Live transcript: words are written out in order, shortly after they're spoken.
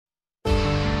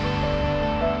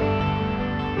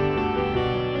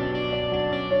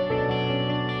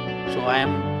So I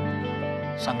am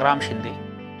Sangram Shinde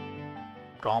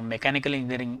from Mechanical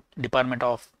Engineering Department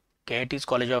of KIT's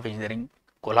College of Engineering,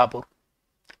 Kolhapur.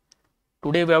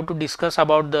 Today we have to discuss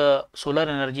about the solar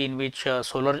energy in which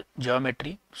solar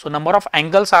geometry. So number of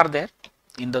angles are there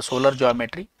in the solar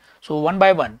geometry. So one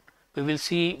by one we will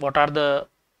see what are the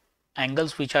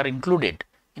angles which are included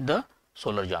in the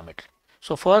solar geometry.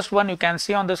 So first one you can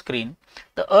see on the screen,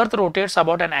 the earth rotates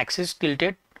about an axis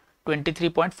tilted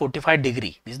 23.45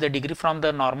 degree. This is the degree from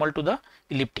the normal to the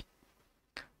elliptic.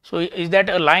 So is that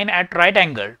a line at right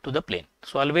angle to the plane?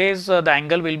 So always the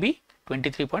angle will be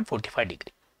 23.45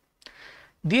 degree.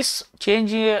 This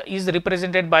change is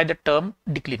represented by the term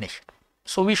declination.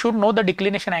 So we should know the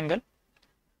declination angle.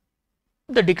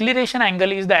 The declination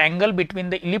angle is the angle between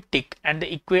the elliptic and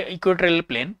the equatorial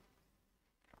plane.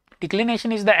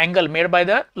 Declination is the angle made by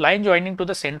the line joining to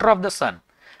the center of the sun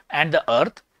and the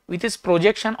earth with its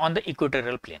projection on the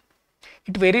equatorial plane.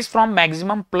 It varies from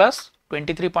maximum plus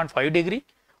 23.5 degree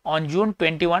on June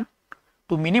 21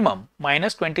 to minimum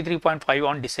minus 23.5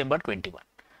 on December 21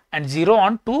 and 0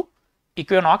 on 2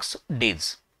 equinox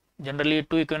days, generally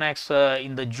 2 equinox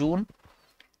in the June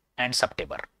and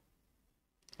September.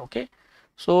 Okay.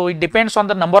 So it depends on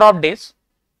the number of days.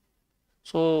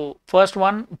 So first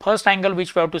angle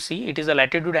which we have to see, it is a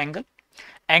latitude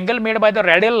angle made by the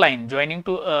radial line joining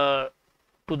to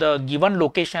the given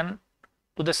location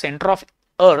to the center of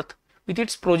earth with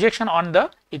its projection on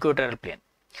the equatorial plane.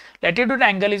 Latitude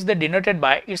angle is denoted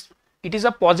by it is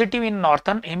a positive in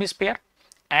northern hemisphere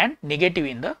and negative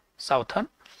in the southern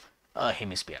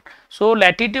hemisphere. So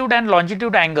latitude and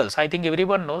longitude angles, I think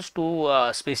everyone knows,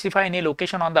 to specify any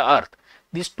location on the earth,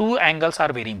 these two angles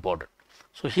are very important.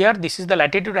 So here this is the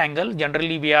latitude angle,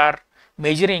 generally we are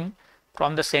measuring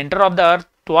from the center of the earth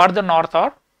toward the north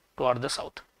or toward the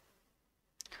south.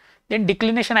 Then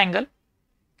declination angle,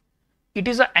 it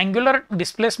is an angular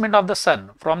displacement of the sun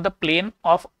from the plane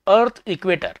of earth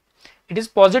equator. It is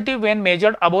positive when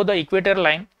measured above the equator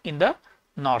line in the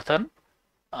northern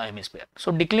hemisphere.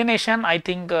 So declination, I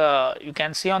think you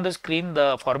can see on the screen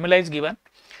the formula is given.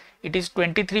 It is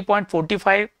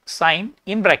 23.45 sine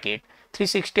in bracket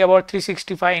 360 about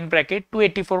 365 in bracket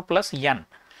 284 plus n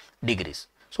degrees.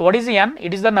 So what is the n?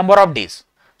 It is the number of days.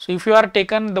 So if you are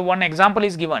taken, the one example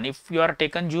is given, if you are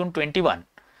taken June 21,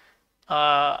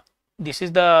 this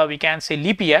is the, we can say,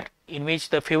 leap year, in which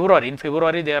the in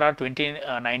February there are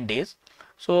 29 days.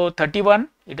 So 31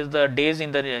 it is the days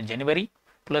in the January,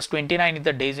 plus 29 is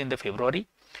the days in the February,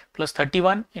 plus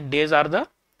 31 in days are the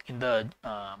in the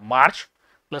March,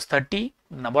 plus 30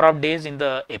 number of days in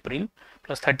the April,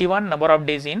 plus 31 number of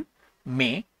days in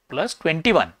May, plus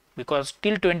 21, because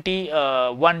till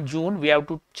 21 June we have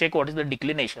to check what is the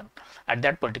declination at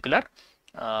that particular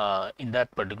in that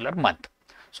particular month.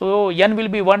 So n will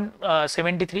be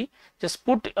 173. Just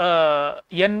put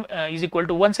n is equal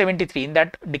to 173 in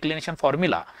that declination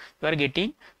formula. You are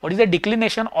getting what is the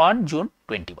declination on June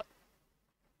 21.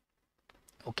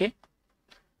 Okay.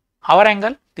 Hour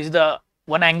angle, this is the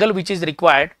one angle which is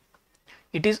required.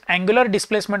 It is angular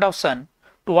displacement of sun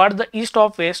toward the east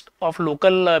of west of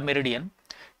local meridian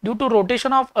due to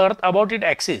rotation of earth about its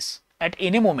axis at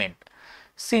any moment.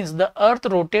 Since the earth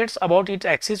rotates about its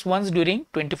axis once during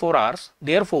 24 hours,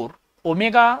 therefore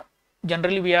omega,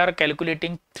 generally we are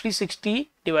calculating 360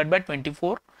 divided by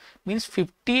 24 means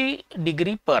 50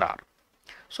 degree per hour.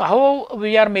 So how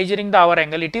we are measuring the hour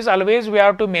angle? It is always we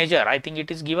have to measure, I think it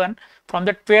is given from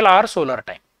the 12-hour solar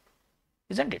time,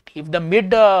 isn't it? If the mid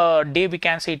day we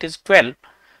can say it is 12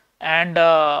 and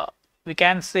we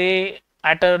can say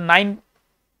at 9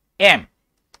 am,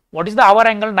 what is the hour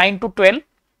angle? 9 to 12,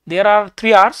 there are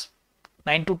 3 hours,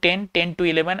 9 to 10, 10 to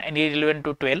 11 and 11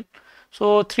 to 12.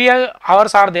 So 3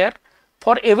 hours are there.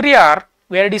 For every hour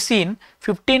where it is seen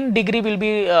 15 degree will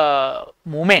be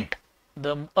movement,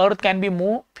 the earth can be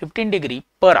moved 15 degree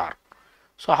per hour.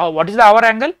 So what is the hour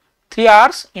angle? 3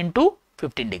 hours into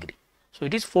 15 degree. So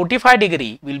it is 45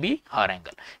 degree will be hour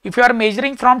angle. If you are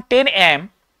measuring from 10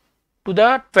 am to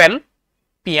the 12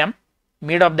 pm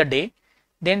mid of the day,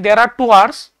 then there are 2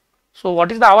 hours. So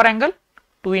what is the hour angle?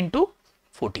 2 into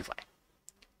 45.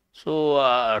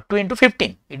 So 2 into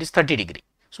 15, it is 30 degree.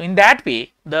 So in that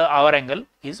way the hour angle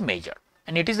is measured,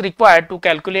 and it is required to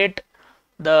calculate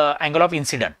the angle of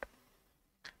incident.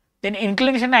 Then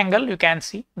inclination angle, you can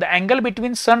see the angle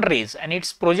between sun rays and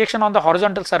its projection on the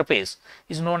horizontal surface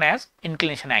is known as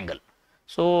inclination angle.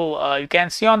 So you can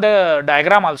see on the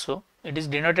diagram also, it is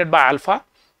denoted by alpha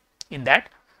in that.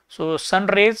 So sun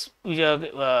rays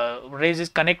is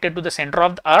connected to the center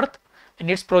of the earth and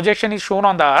its projection is shown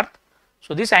on the earth.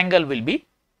 So this angle will be,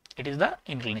 it is the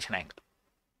inclination angle.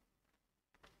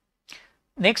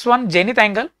 Next one, zenith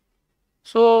angle.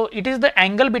 So it is the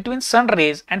angle between sun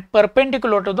rays and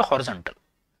perpendicular to the horizontal.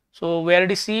 So we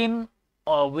already seen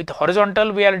with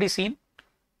horizontal we already seen.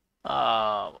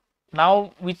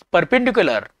 Now with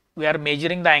perpendicular we are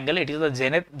measuring the angle. It is the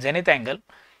zenith angle.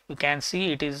 You can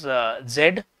see it is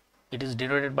Z. It is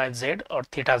denoted by Z or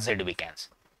theta Z we can see.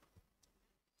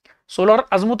 Solar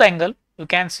azimuth angle. You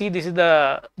can see this is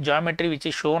the geometry which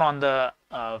is shown on the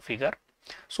figure.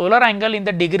 Solar angle in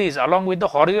the degrees along with the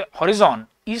horizon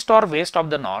east or west of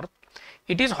the north.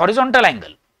 It is horizontal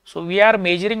angle. So we are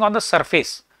measuring on the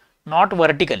surface, not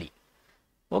vertically.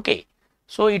 Okay.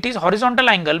 So it is horizontal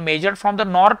angle measured from the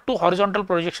north to horizontal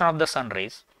projection of the sun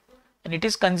rays, and it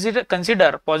is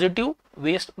consider positive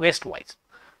westwise.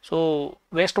 So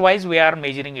westwise we are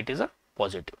measuring it is a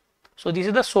positive. So this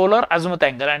is the solar azimuth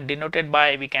angle and denoted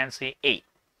by we can say A.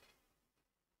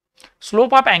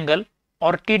 Slope of angle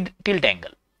or tilt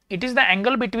angle. It is the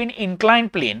angle between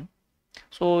inclined plane.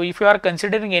 So if you are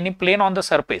considering any plane on the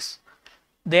surface,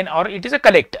 then or it is a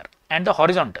collector and the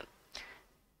horizontal.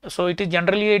 So it is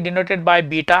generally denoted by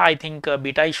beta. I think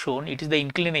beta is shown. It is the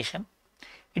inclination.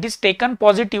 It is taken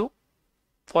positive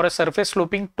for a surface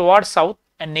sloping towards south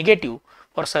and negative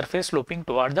for surface sloping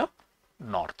toward the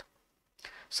north.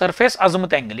 Surface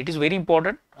azimuth angle. It is very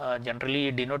important.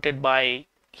 Generally denoted by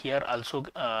here also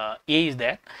A is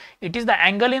there. It is the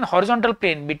angle in horizontal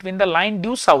plane between the line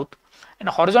due south and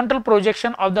horizontal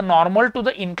projection of the normal to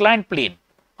the inclined plane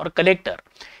or collector.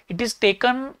 It is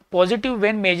taken positive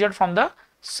when measured from the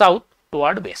south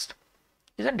toward west,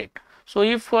 isn't it? So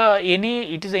if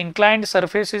it is the inclined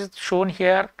surface is shown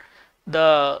here,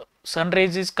 the sun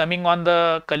rays is coming on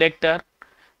the collector,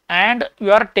 and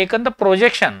you are taken the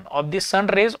projection of the sun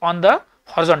rays on the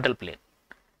horizontal plane,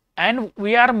 and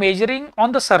we are measuring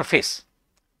on the surface,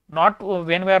 not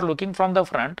when we are looking from the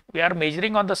front. We are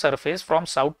measuring on the surface from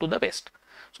south to the west.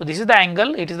 So this is the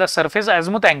angle. It is the surface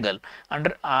azimuth angle.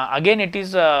 Under again it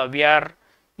is we are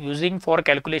using for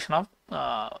calculation of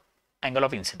angle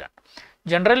of incident.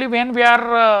 Generally when we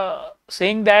are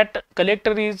saying that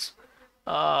collector is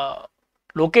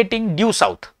locating due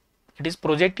south, it is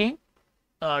projecting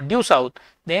due south,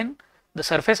 then the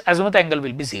surface azimuth angle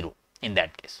will be 0 in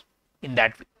that case. In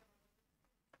that way,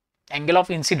 angle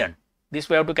of incident, this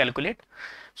we have to calculate.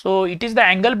 So it is the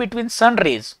angle between sun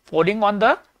rays falling on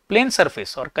the plane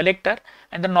surface or collector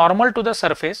and the normal to the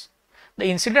surface. The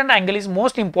incident angle is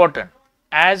most important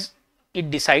as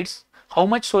it decides how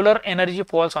much solar energy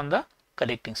falls on the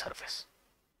collecting surface.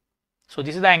 So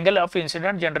this is the angle of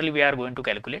incident generally we are going to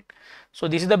calculate. So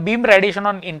this is the beam radiation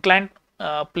on inclined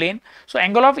plane. So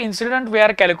angle of incident we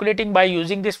are calculating by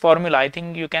using this formula. I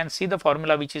think you can see the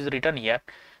formula which is written here.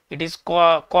 It is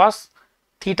cos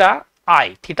theta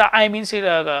I. Theta I means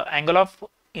angle of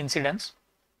incidence.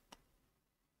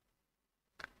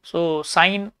 So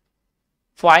sin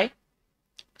phi,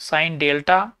 sin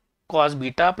delta cos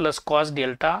beta plus cos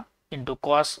delta into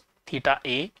cos theta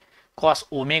A, cos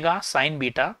omega sin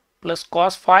beta plus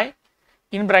cos phi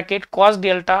in bracket cos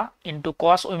delta into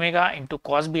cos omega into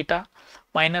cos beta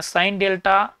minus sin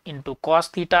delta into cos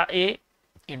theta A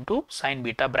into sin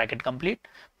beta bracket complete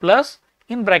plus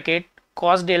in bracket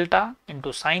cos delta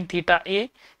into sin theta A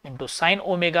into sin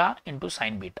omega into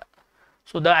sin beta.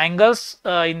 So the angles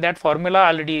in that formula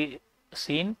already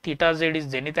seen. Theta Z is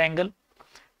zenith angle,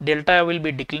 delta will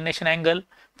be declination angle,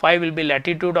 phi will be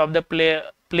latitude of the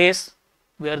place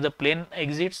where the plane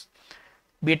exits,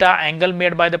 beta angle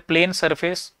made by the plane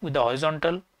surface with the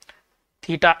horizontal,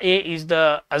 theta A is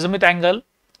the azimuth angle,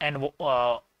 and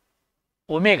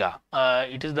omega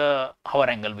it is the hour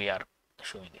angle we are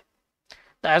showing it.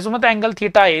 The azimuth angle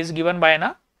theta A is given by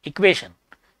an equation.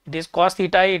 It is cos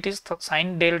theta A, it is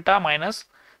sin delta minus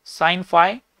sin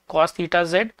phi cos theta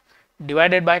Z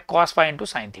divided by cos phi into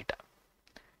sin theta.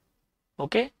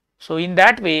 Okay. So in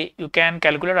that way you can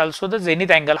calculate also the zenith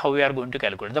angle. How we are going to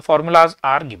calculate? The formulas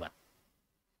are given.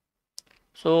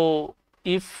 So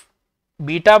if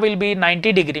beta will be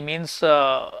 90 degree means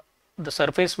the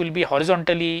surface will be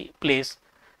horizontally placed,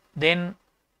 then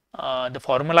the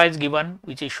formula is given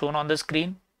which is shown on the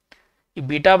screen. If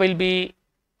beta will be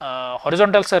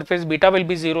horizontal surface, beta will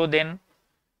be 0, then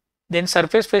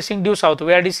surface facing due south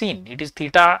we already seen, it is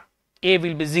theta A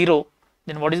will be 0,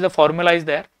 then what is the formula is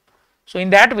there. So in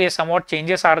that way somewhat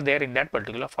changes are there in that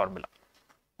particular formula.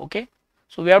 Okay.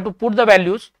 So we have to put the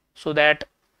values so that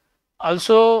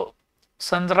also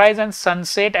sunrise and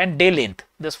sunset and day length,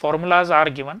 these formulas are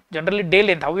given. Generally day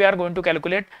length, how we are going to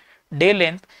calculate day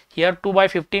length here, 2 by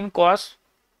 15 cos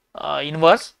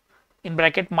inverse in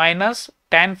bracket minus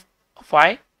tan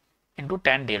phi into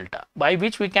tan delta, by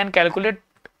which we can calculate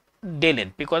day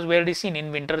length, because we already seen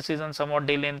in winter season somewhat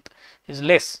day length is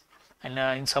less, and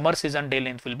in summer season day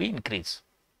length will be increased.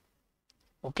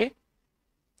 Okay,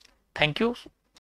 thank you.